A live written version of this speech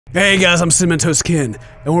Hey guys, I'm CinnamonToastKen,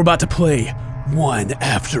 and we're about to play one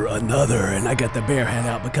after another, and I got the bear hat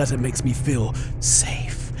out because it makes me feel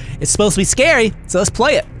safe. It's supposed to be scary, so let's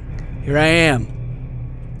play it. Here I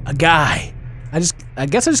am, a guy. I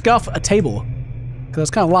guess I just got off a table because I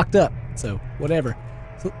was kind of locked up, so whatever.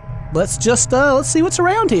 So let's see what's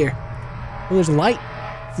around here. Oh, there's a light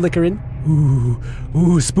flickering.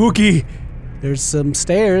 Ooh, spooky. There's some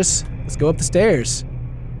stairs. Let's go up the stairs.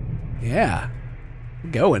 Yeah.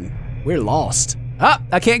 Going. We're lost. Ah,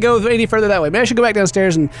 I can't go any further that way. Maybe I should go back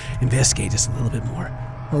downstairs and investigate just a little bit more.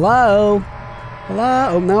 Hello? Hello?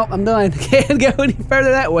 Oh, no, I'm done. Can't go any further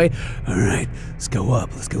that way. All right, let's go up.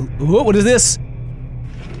 Let's go. Whoa, what is this?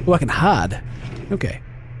 Oh, I can hide. Okay.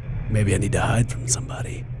 Maybe I need to hide from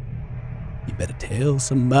somebody. You better tell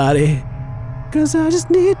somebody. 'Cause I just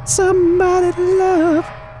need somebody to love.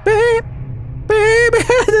 Babe, baby,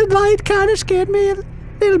 the light kind of scared me a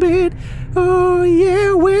little bit. Oh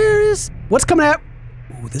yeah, what's coming out?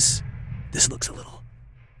 Ooh, this looks a little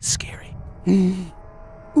scary.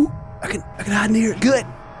 Ooh, I can hide in here. Good.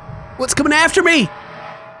 What's coming after me?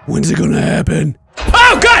 When's it gonna happen?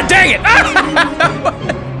 Oh God, dang it!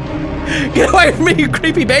 Get away from me, you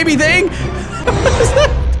creepy baby thing! What is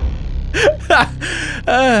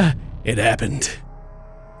that? It happened.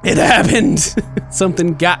 It happened.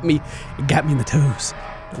 Something got me. It got me in the toes.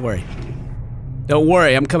 Don't worry. Don't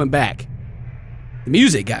worry, I'm coming back. The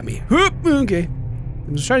music got me. Whoop, okay.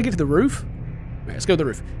 I'm just trying to get to the roof. All right, let's go to the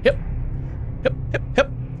roof. Yep.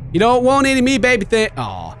 You don't want any of me, baby thing.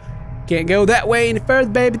 Aw, can't go that way any further,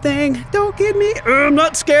 baby thing. Don't get me. I'm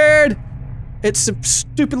not scared. It's a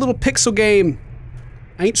stupid little pixel game.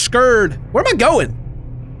 I ain't scared. Where am I going?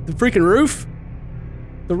 The freaking roof?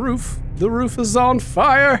 The roof is on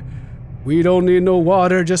fire. We don't need no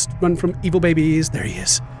water, just run from evil babies. There he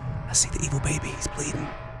is. I see the evil baby, he's bleeding.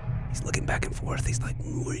 He's looking back and forth. He's like,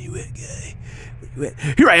 where you at, guy? Where you at?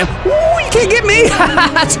 Here I am. Ooh, you can't get me.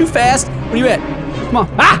 Too fast. Where you at? Come on.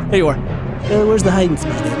 Ah, there you are. Where's the hiding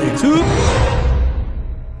spot? There it is.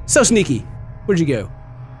 So sneaky. Where'd you go?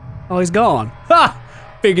 Oh, he's gone. Ha!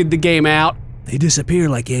 Figured the game out. They disappear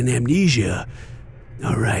like in Amnesia.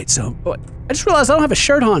 All right, so I just realized I don't have a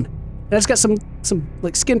shirt on. And I just got some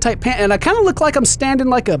like skin tight pants, and I kind of look like I'm standing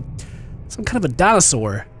like some kind of a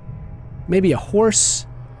dinosaur. Maybe a horse.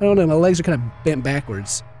 I don't know, my legs are kind of bent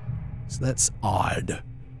backwards. So that's odd.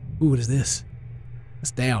 Ooh, what is this? That's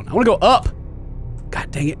down. I wanna go up. God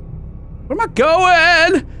dang it. Where am I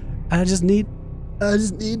going? I just need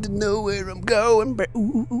to know where I'm going.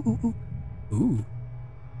 Ooh.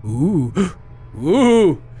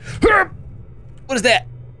 What is that?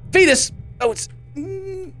 Fetus! Oh, it's...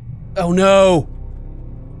 Oh no!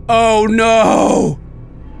 Oh no!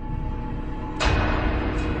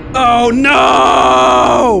 Oh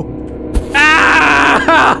no!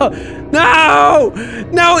 Ah! No!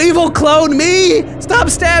 No, evil clone me! Stop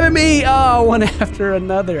stabbing me! Oh, one after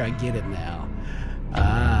another. I get it now.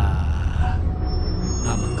 Ah.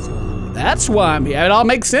 I'm a clone. That's why I'm here. It all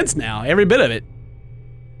makes sense now. Every bit of it.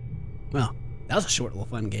 Well, that was a short little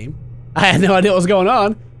fun game. I had no idea what was going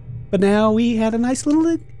on. But now we had a nice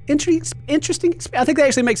little interesting experience. I think that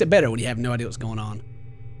actually makes it better when you have no idea what's going on.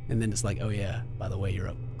 And then it's like, oh yeah, by the way, you're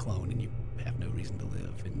a clone and you have no reason to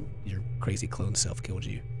live and your crazy clone self killed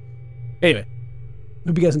you. Anyway,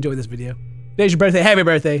 hope you guys enjoyed this video. Today's your birthday. Happy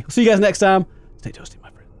birthday. We'll see you guys next time. Stay toasty, my friends.